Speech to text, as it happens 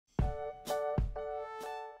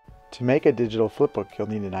To make a digital flipbook, you'll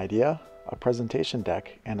need an idea, a presentation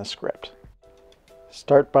deck, and a script.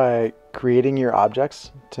 Start by creating your objects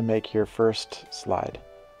to make your first slide.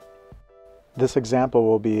 This example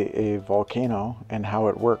will be a volcano and how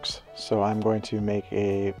it works, so I'm going to make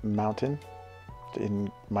a mountain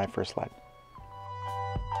in my first slide.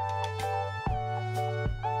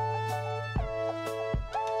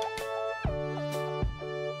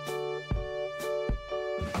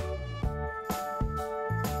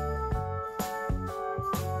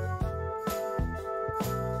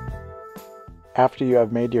 After you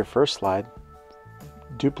have made your first slide,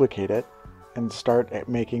 duplicate it and start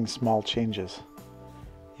making small changes.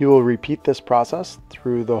 You will repeat this process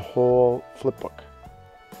through the whole flipbook.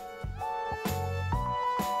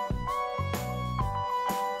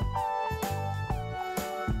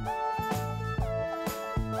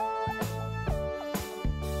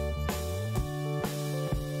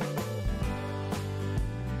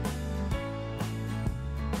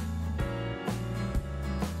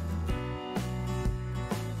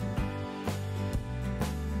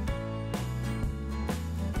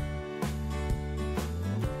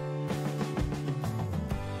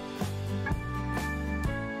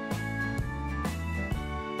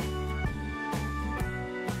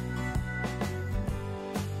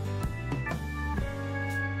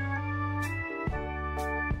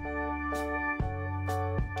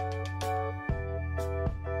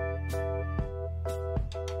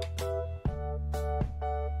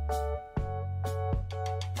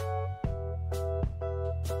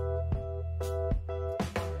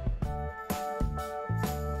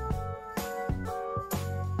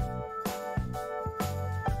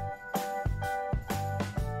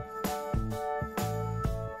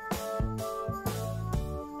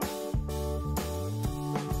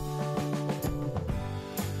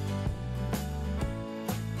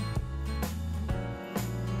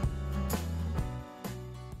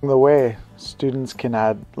 Along the way, students can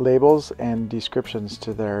add labels and descriptions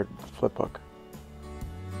to their flipbook.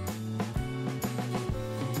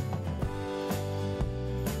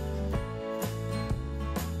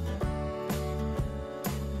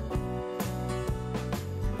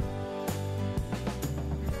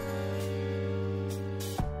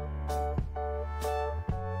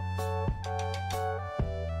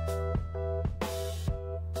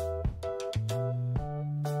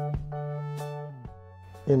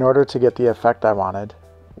 In order to get the effect I wanted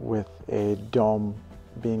with a dome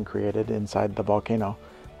being created inside the volcano,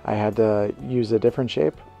 I had to use a different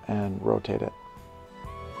shape and rotate it.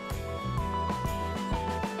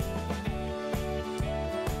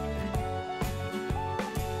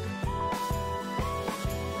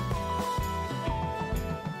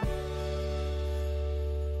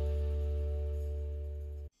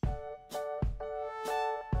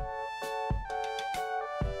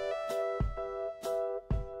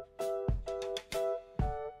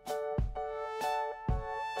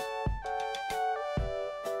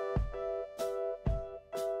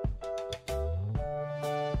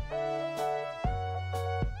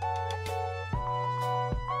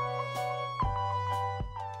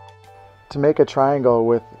 To make a triangle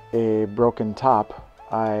with a broken top,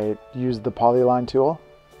 I used the polyline tool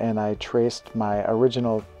and I traced my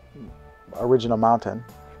original mountain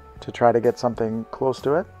to try to get something close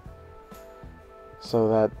to it so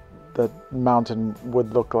that the mountain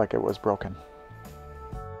would look like it was broken.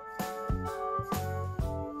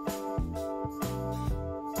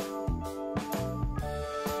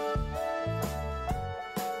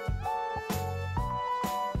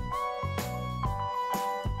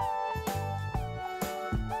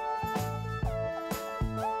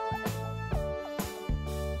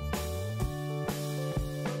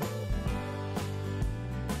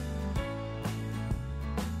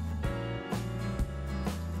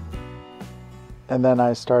 And then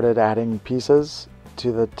I started adding pieces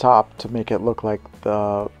to the top to make it look like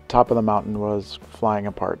the top of the mountain was flying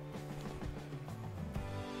apart.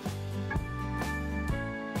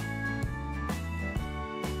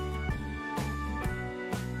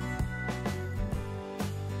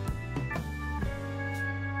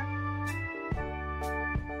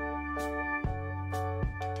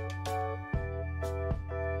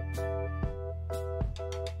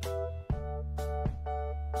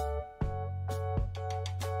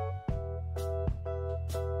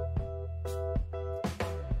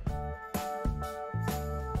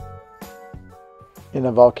 In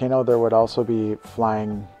a volcano there would also be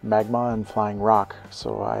flying magma and flying rock,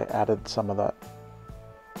 so I added some of that.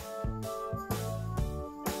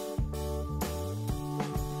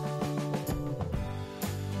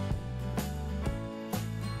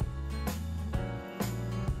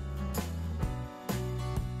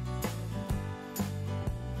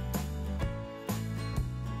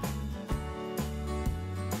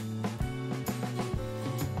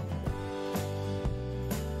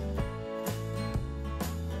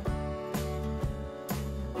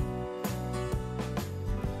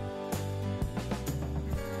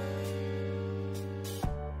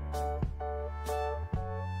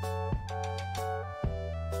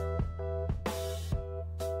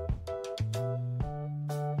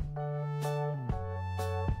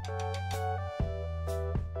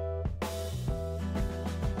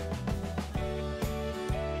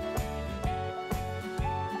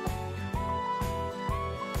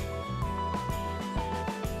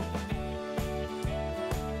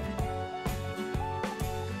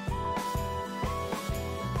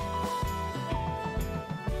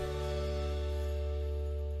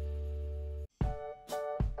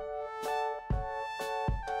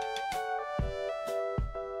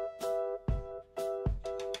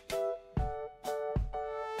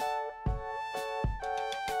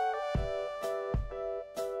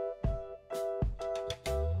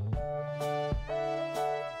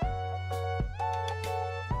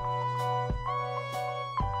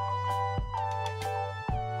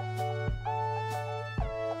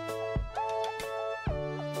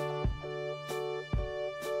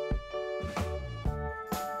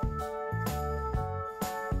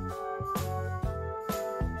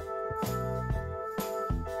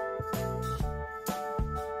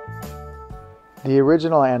 The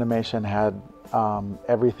original animation had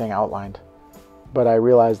everything outlined, but I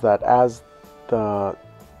realized that as the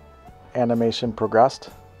animation progressed,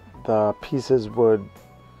 the pieces would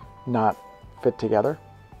not fit together,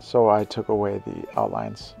 so I took away the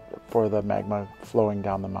outlines for the magma flowing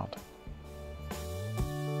down the mountain.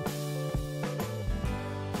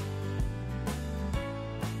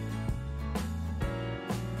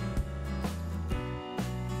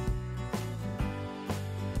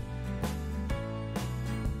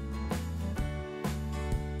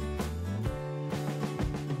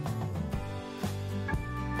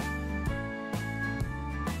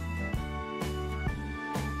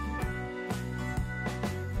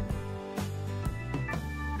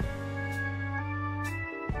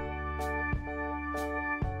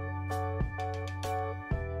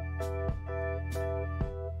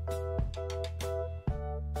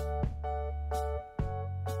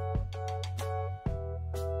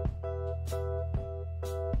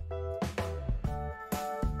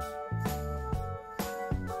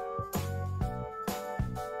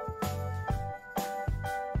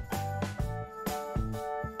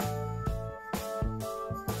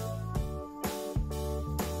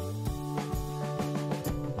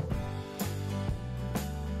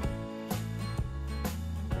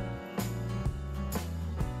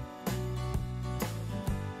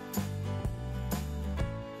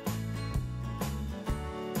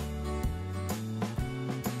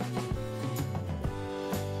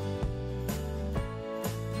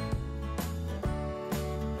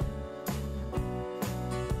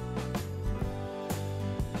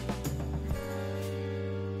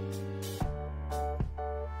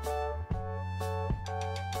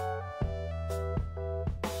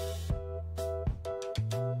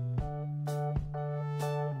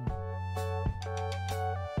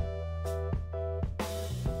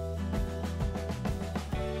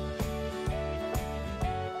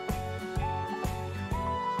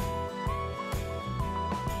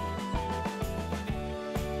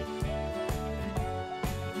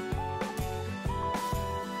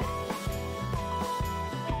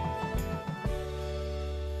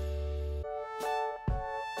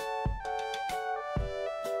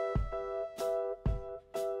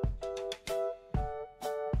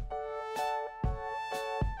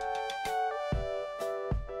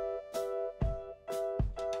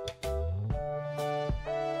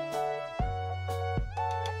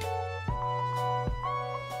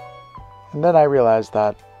 And then I realized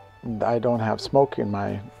that I don't have smoke in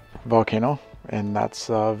my volcano, and that's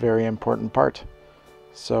a very important part.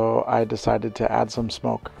 So I decided to add some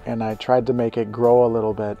smoke, and I tried to make it grow a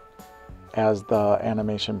little bit as the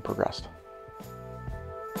animation progressed.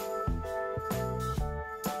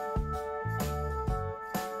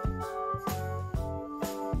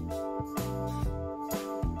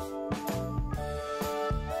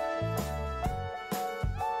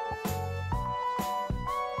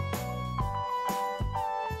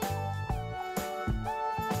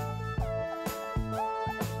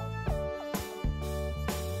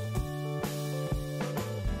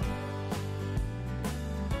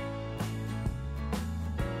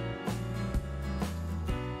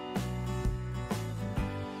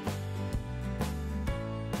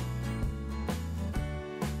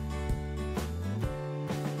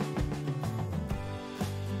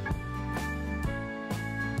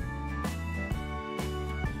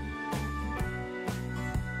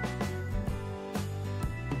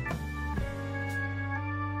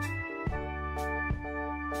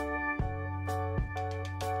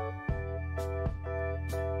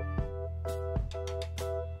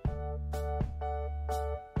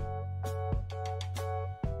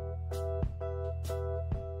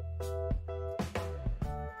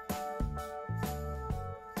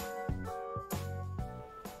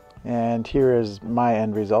 And here is my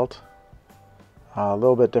end result. A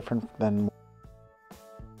little bit different than